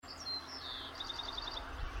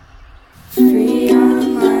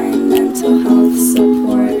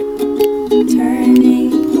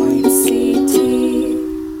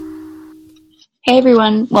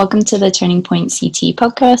everyone, welcome to the Turning Point CT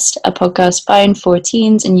podcast, a podcast by and for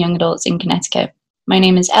teens and young adults in Connecticut. My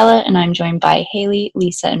name is Ella and I'm joined by Haley,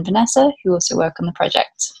 Lisa and Vanessa, who also work on the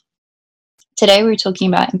project. Today we're talking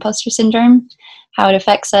about imposter syndrome, how it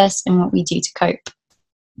affects us and what we do to cope.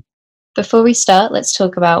 Before we start, let's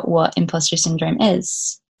talk about what imposter syndrome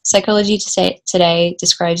is. Psychology today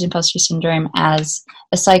describes imposter syndrome as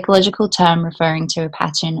a psychological term referring to a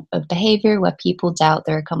pattern of behavior where people doubt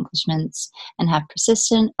their accomplishments and have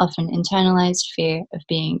persistent, often internalized fear of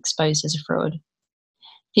being exposed as a fraud.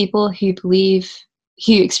 People who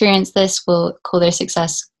experience this will call their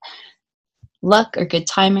success luck or good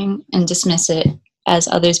timing and dismiss it as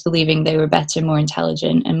others believing they were better, more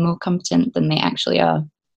intelligent, and more competent than they actually are.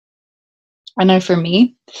 I know for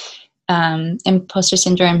me, imposter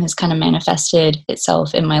syndrome has kind of manifested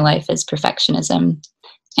itself in my life as perfectionism.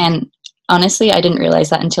 And honestly, I didn't realize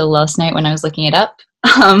that until last night when I was looking it up.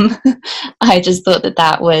 I just thought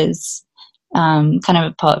that was kind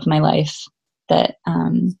of a part of my life but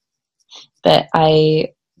I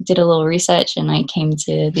did a little research and I came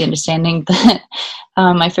to the understanding that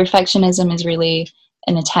my perfectionism is really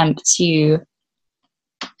an attempt to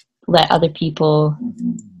let other people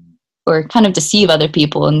or kind of deceive other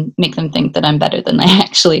people and make them think that I'm better than I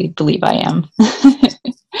actually believe I am.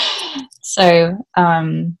 So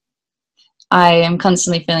I am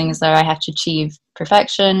constantly feeling as though I have to achieve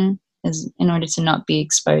perfection in order to not be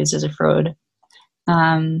exposed as a fraud.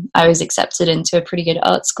 I was accepted into a pretty good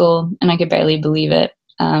art school and I could barely believe it.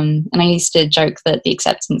 And I used to joke that the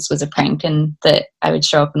acceptance was a prank and that I would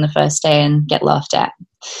show up on the first day and get laughed at.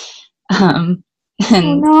 Oh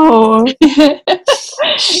no.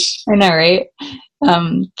 I know, right?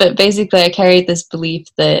 But basically I carried this belief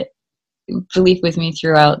with me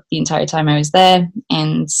throughout the entire time I was there,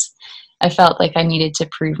 and I felt like I needed to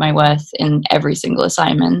prove my worth in every single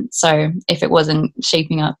assignment. So if it wasn't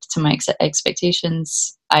shaping up to my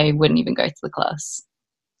expectations, I wouldn't even go to the class.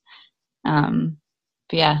 But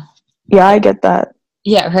yeah. Yeah, I get that.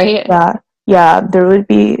 Yeah, right? Yeah, there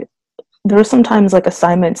were sometimes like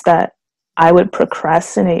assignments that I would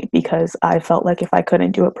procrastinate because I felt like if I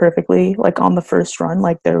couldn't do it perfectly, like on the first run,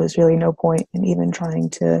 like there was really no point in even trying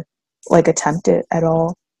to like attempt it at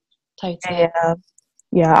all. Totally.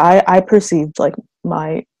 Yeah, I perceived like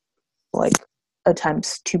my like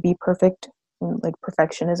attempts to be perfect, like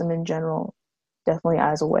perfectionism in general, definitely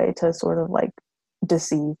as a way to sort of like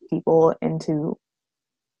deceive people into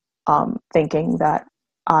thinking that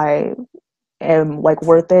I am like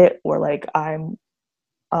worth it, or like I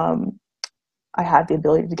had the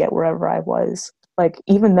ability to get wherever I was. Like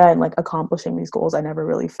even then, like accomplishing these goals, I never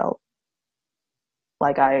really felt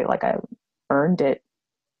like I earned it.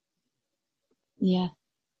 Yeah,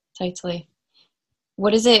 totally.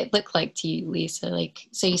 What does it look like to you, Lisa? Like,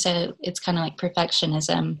 so you said it's kind of like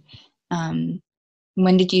perfectionism.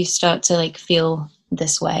 When did you start to like feel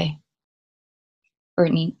this way, or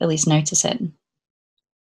at least notice it?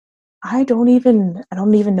 I don't even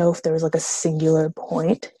know if there was like a singular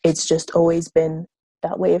point. It's just always been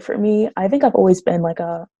that way for me. I think I've always been like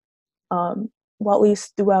well, at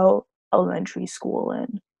least throughout elementary school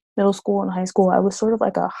and middle school and high school, I was sort of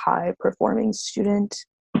like a high performing student.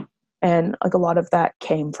 And like a lot of that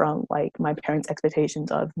came from like my parents' expectations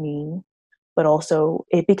of me, but also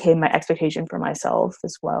it became my expectation for myself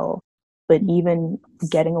as well. But even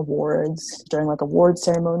getting awards during like award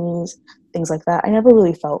ceremonies, things like that, I never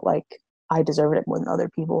really felt like I deserved it more than other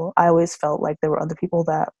people. I always felt like there were other people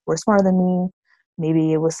that were smarter than me.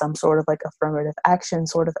 Maybe it was some sort of like affirmative action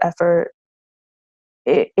sort of effort.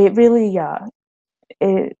 It really, yeah,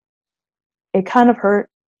 it it kind of hurt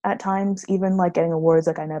at times, even like getting awards,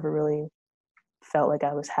 like I never really felt like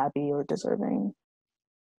I was happy or deserving.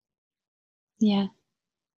 Yeah,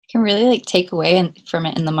 can really like take away from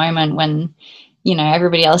it in the moment when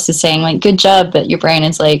everybody else is saying like good job, but your brain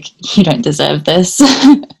is like, you don't deserve this.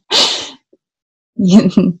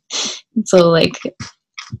 It's all like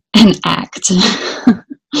an act.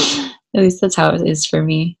 At least that's how it is for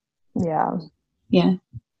me. Yeah.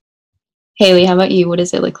 Haley, how about you? What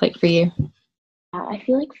does it look like for you? I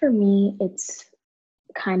feel like for me it's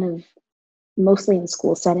kind of mostly in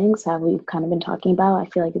school settings, how we've kind of been talking about. I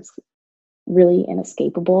feel like it's really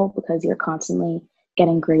inescapable because you're constantly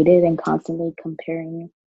getting graded and constantly comparing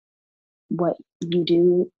what you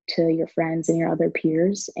do to your friends and your other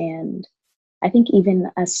peers. And I think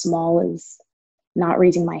even as small as not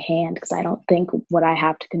raising my hand because I don't think what I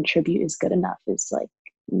have to contribute is good enough is like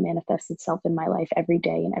manifests itself in my life every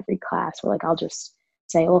day in every class where like I'll just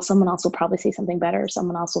say, well, someone else will probably say something better,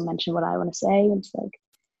 someone else will mention what I want to say. And it's like,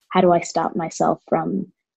 how do I stop myself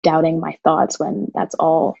from doubting my thoughts when that's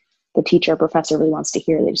all the teacher or professor really wants to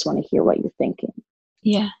hear. They just want to hear what you're thinking.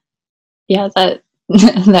 Yeah. Yeah, that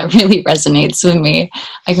that really resonates with me.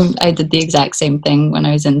 I did the exact same thing when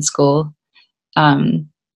I was in school.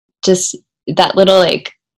 Just that little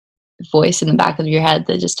like voice in the back of your head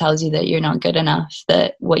that just tells you that you're not good enough,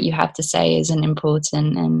 that what you have to say isn't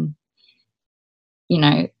important, and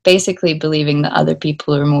basically believing that other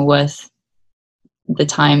people are more worth the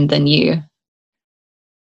time than you.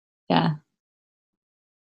 Yeah.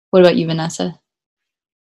 What about you, Vanessa?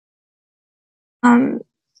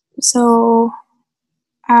 So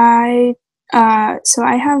I'm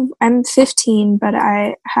 15, but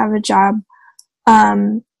I have a job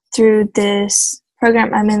through this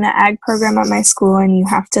program. I'm in the ag program at my school, and you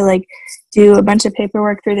have to like do a bunch of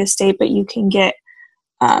paperwork through the state, but you can get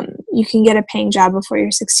a paying job before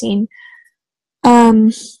you're 16.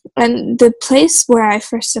 And the place where I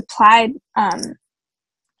first applied, I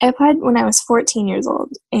applied when I was 14 years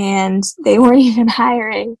old, and they weren't even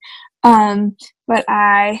hiring. But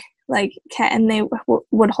I and they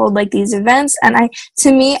would hold like these events, and I'm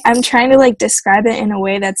trying to like describe it in a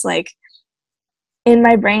way that's like in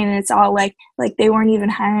my brain, and it's all like they weren't even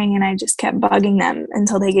hiring, and I just kept bugging them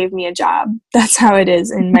until they gave me a job. That's how it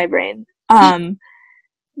is in my brain.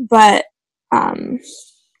 But and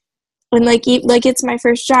like it's my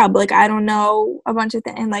first job. Like I don't know a bunch of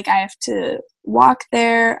things, and like I have to walk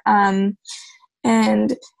there.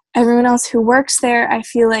 And everyone else who works there, I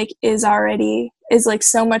feel like is like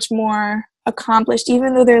so much more accomplished,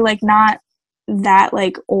 even though they're like not that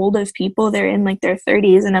like old of people. They're in like their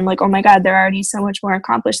 30s, and I'm like, oh my god, they're already so much more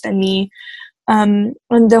accomplished than me. And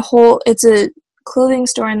it's a clothing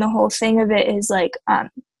store, and the whole thing of it is like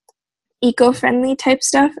eco-friendly type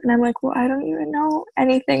stuff, and I'm like, well, I don't even know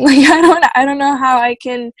anything. Like I don't know how I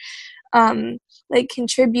can like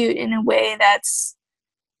contribute in a way that's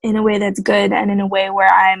good, and in a way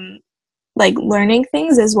where I'm like learning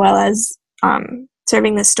things as well as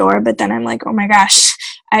serving the store. But then I'm like, oh my gosh,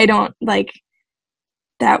 I don't like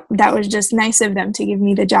that was just nice of them to give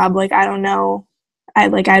me the job. Like I don't know, I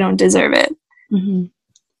don't deserve it. Mm-hmm.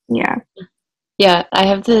 Yeah, I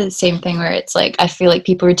have the same thing where it's like I feel like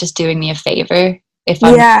people are just doing me a favor if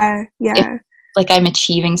I'm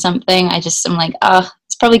achieving something. I'm like,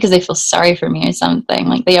 it's probably because they feel sorry for me or something.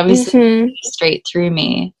 Like they obviously see straight through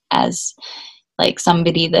me as like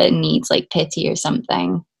somebody that needs like pity or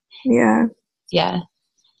something. Yeah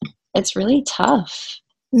It's really tough.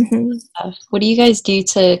 Mm-hmm. What do you guys do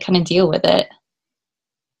to kind of deal with it?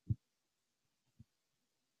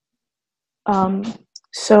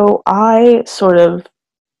 So I sort of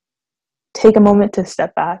take a moment to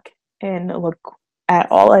step back and look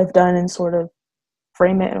at all I've done and sort of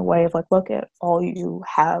frame it in a way of like, look at all you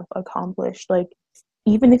have accomplished. Like,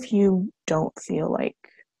 even if you don't feel like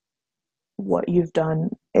what you've done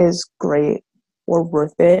is great or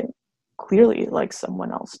worth it, clearly like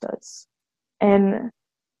someone else does. And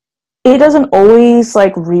it doesn't always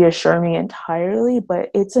like reassure me entirely, but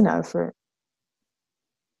it's an effort.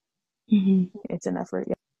 Mm-hmm. It's an effort.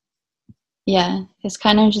 Yeah, it's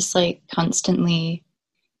kind of just like constantly,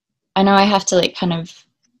 I know I have to like kind of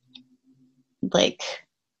like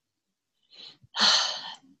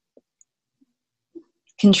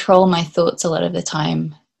control my thoughts a lot of the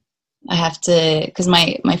time. I have to, because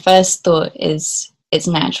my first thought is it's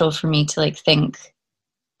natural for me to like think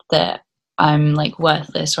that I'm like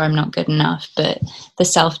worthless or I'm not good enough, but the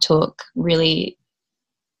self-talk really,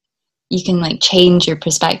 you can like change your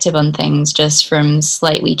perspective on things just from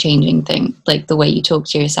slightly changing things, like the way you talk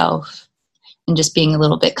to yourself, and just being a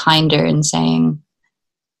little bit kinder and saying,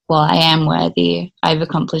 well, I am worthy. I've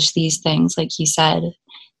accomplished these things. Like you said,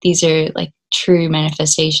 these are like true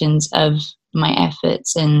manifestations of my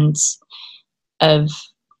efforts and of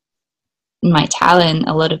my talent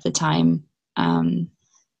a lot of the time.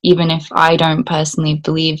 Even if I don't personally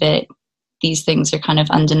believe it, these things are kind of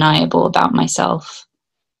undeniable about myself.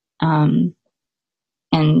 And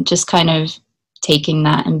just kind of taking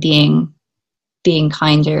that and being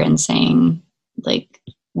kinder and saying, like,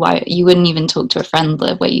 why you wouldn't even talk to a friend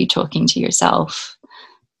the way you're talking to yourself.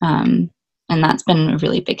 And that's been a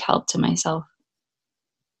really big help to myself.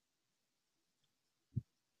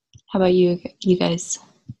 How about you guys?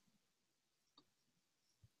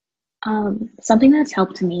 Something that's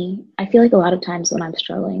helped me, I feel like a lot of times when I'm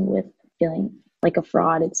struggling with feeling like a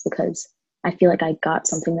fraud, it's because I feel like I got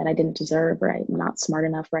something that I didn't deserve, or I'm not smart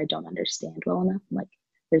enough, or I don't understand well enough. Like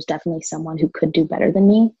there's definitely someone who could do better than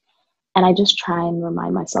me. And I just try and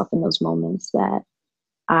remind myself in those moments that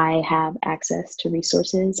I have access to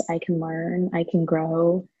resources. I can learn, I can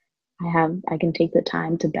grow. I can take the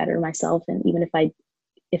time to better myself. And even if I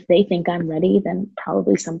if they think I'm ready, then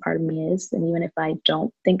probably some part of me is. And even if I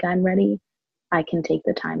don't think I'm ready, I can take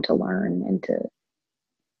the time to learn and to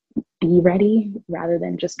be ready rather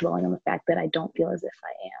than just dwelling on the fact that I don't feel as if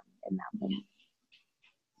I am in that moment.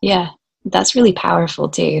 Yeah, that's really powerful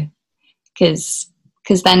too, because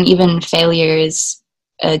then even failure is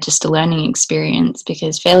just a learning experience,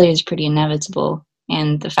 because failure is pretty inevitable,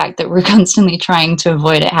 and the fact that we're constantly trying to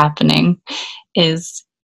avoid it happening is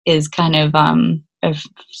kind of a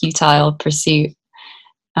futile pursuit.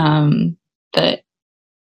 But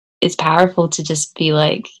it's powerful to just be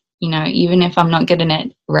like, even if I'm not good in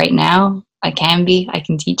it right now, I can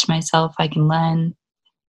teach myself, I can learn,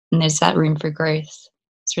 and there's that room for growth.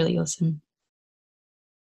 It's really awesome.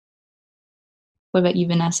 What about you,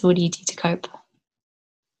 Vanessa? What do you do to cope?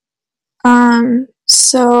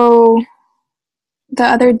 So the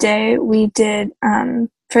other day we did,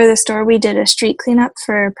 for the store, we did a street cleanup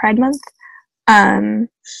for Pride Month. And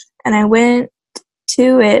I went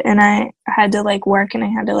to it and I had to work and I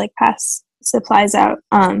had to pass supplies out.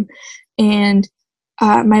 And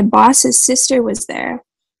my boss's sister was there,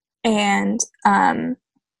 and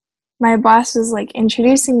my boss was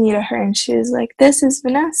introducing me to her, and she was like, "This is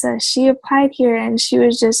Vanessa. She applied here and she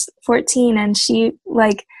was just 14 and she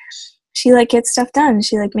gets stuff done.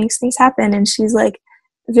 She makes things happen, and she's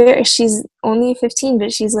she's only 15,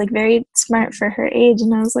 but she's very smart for her age."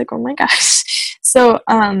 And I was like, "Oh my gosh." So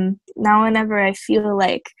now whenever I feel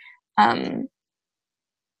I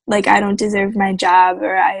don't deserve my job,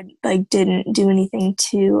 or I didn't do anything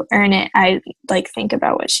to earn it, I think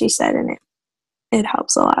about what she said, and it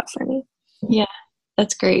helps a lot for me. Yeah,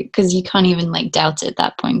 that's great, because you can't even doubt it at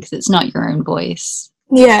that point, because it's not your own voice.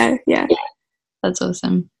 Yeah, that's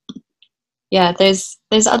awesome. Yeah, there's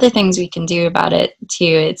other things we can do about it too.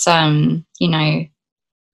 It's but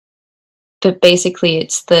basically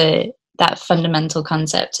it's that fundamental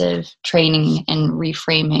concept of training and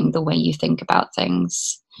reframing the way you think about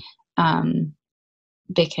things.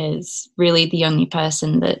 Because really the only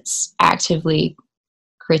person that's actively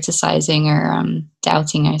criticizing or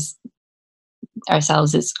doubting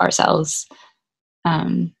ourselves is ourselves.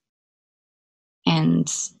 And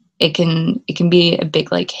it can be a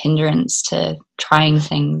big hindrance to trying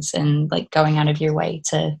things and going out of your way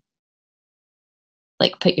to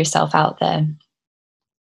put yourself out there.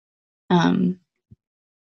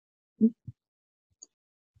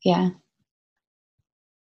 Yeah.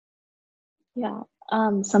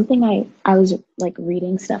 Something I was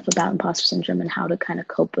reading stuff about imposter syndrome and how to kind of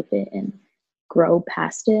cope with it and grow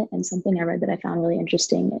past it. And something I read that I found really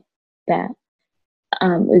interesting that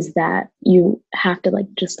is that you have to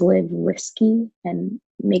just live risky and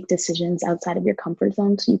make decisions outside of your comfort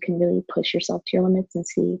zone, so you can really push yourself to your limits and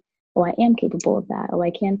see, oh, I am capable of that. Oh,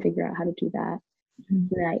 I can figure out how to do that.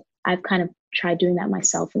 Mm-hmm. And I've kind of tried doing that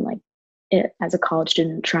myself, and as a college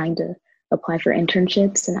student trying to apply for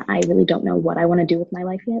internships, and I really don't know what I want to do with my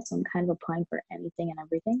life yet, so I'm kind of applying for anything and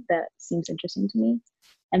everything that seems interesting to me.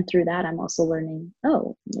 And through that, I'm also learning,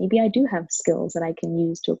 oh, maybe I do have skills that I can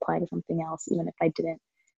use to apply to something else, even if I didn't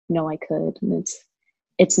know I could. And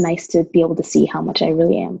it's nice to be able to see how much I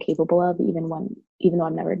really am capable of, even though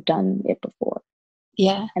I've never done it before.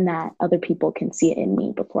 Yeah. And that other people can see it in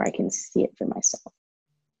me before I can see it for myself.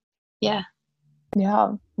 Yeah.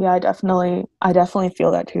 Yeah, I definitely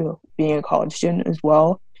feel that too, being a college student as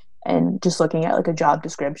well, and just looking at a job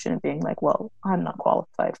description and being well, I'm not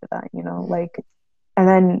qualified for that, and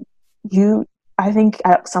then I think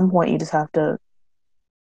at some point you just have to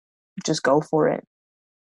just go for it,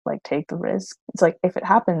 take the risk. It's if it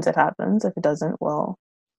happens, it happens. If it doesn't, well,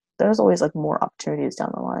 there's always more opportunities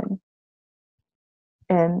down the line.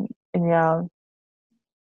 And yeah.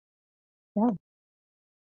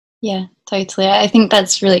 Yeah, totally. I think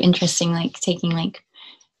that's really interesting, taking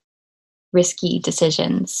risky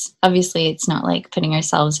decisions. Obviously, it's not putting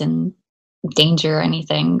ourselves in danger or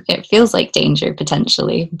anything. It feels like danger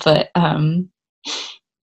potentially, but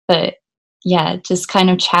yeah, just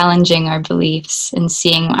kind of challenging our beliefs and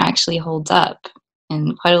seeing what actually holds up.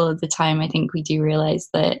 And quite a lot of the time, I think we do realize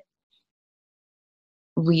that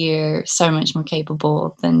we're so much more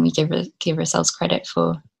capable than we give ourselves credit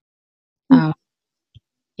for.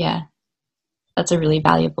 Yeah, that's a really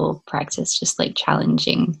valuable practice, just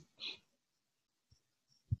challenging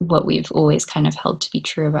what we've always kind of held to be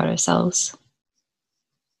true about ourselves.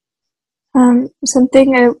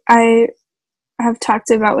 Something I have talked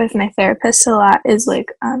about with my therapist a lot is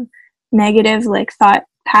negative thought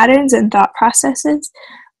patterns and thought processes.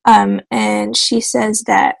 And she says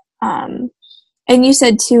that, and you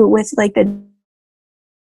said too, with the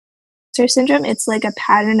imposter syndrome, it's a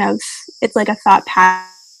pattern of, it's a thought pattern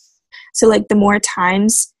So like the more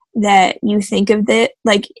times that you think of it,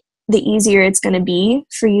 like the easier it's going to be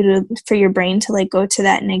for your brain to like go to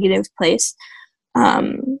that negative place.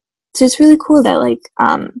 So it's really cool that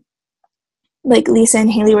like Lisa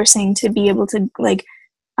and Haley were saying, to be able to like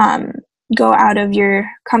go out of your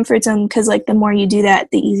comfort zone, because like the more you do that,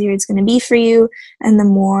 the easier it's going to be for you, and the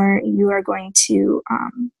more you are going to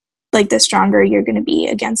like the stronger you're going to be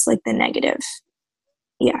against like the negative.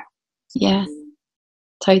 Yeah,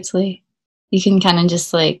 totally. You can kind of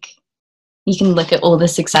just like, you can look at all the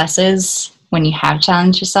successes when you have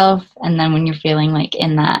challenged yourself, and then when you're feeling like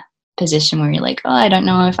in that position where you're like, oh, I don't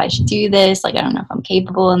know if I should do this, like I don't know if I'm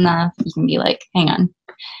capable enough, you can be like, hang on,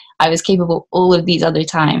 I was capable all of these other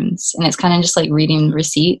times. And it's kind of just like reading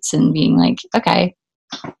receipts and being like, okay,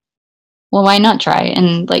 well, why not try?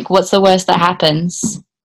 And like, what's the worst that happens?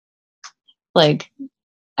 Like,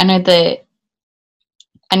 I know that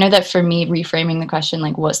for me, reframing the question,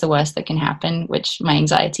 like, what's the worst that can happen, which my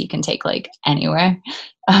anxiety can take like anywhere,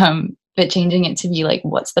 but changing it to be like,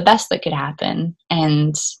 what's the best that could happen?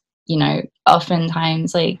 And, you know,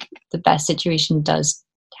 oftentimes like the best situation does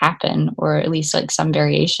happen, or at least like some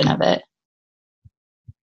variation of it.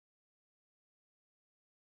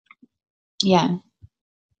 Yeah.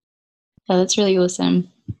 So that's really awesome.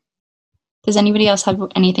 Does anybody else have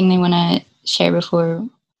anything they want to share before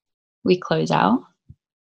we close out?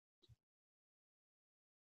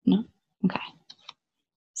 No? Okay.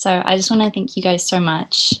 So I just want to thank you guys so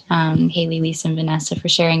much, Haley, Lisa, and Vanessa, for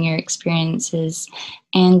sharing your experiences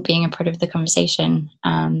and being a part of the conversation.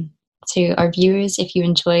 To our viewers, if you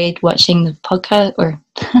enjoyed watching the podcast, or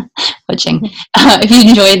if you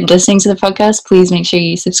enjoyed listening to the podcast, please make sure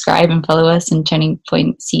you subscribe and follow us in Turning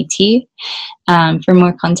Point CT for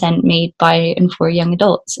more content made by and for young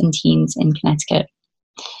adults and teens in Connecticut.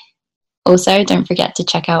 Also, don't forget to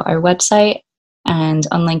check out our website and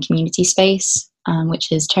online community space,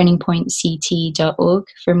 which is turningpointct.org,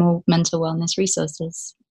 for more mental wellness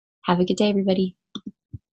resources. Have a good day, everybody.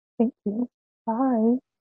 Thank you. Bye.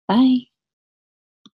 Bye.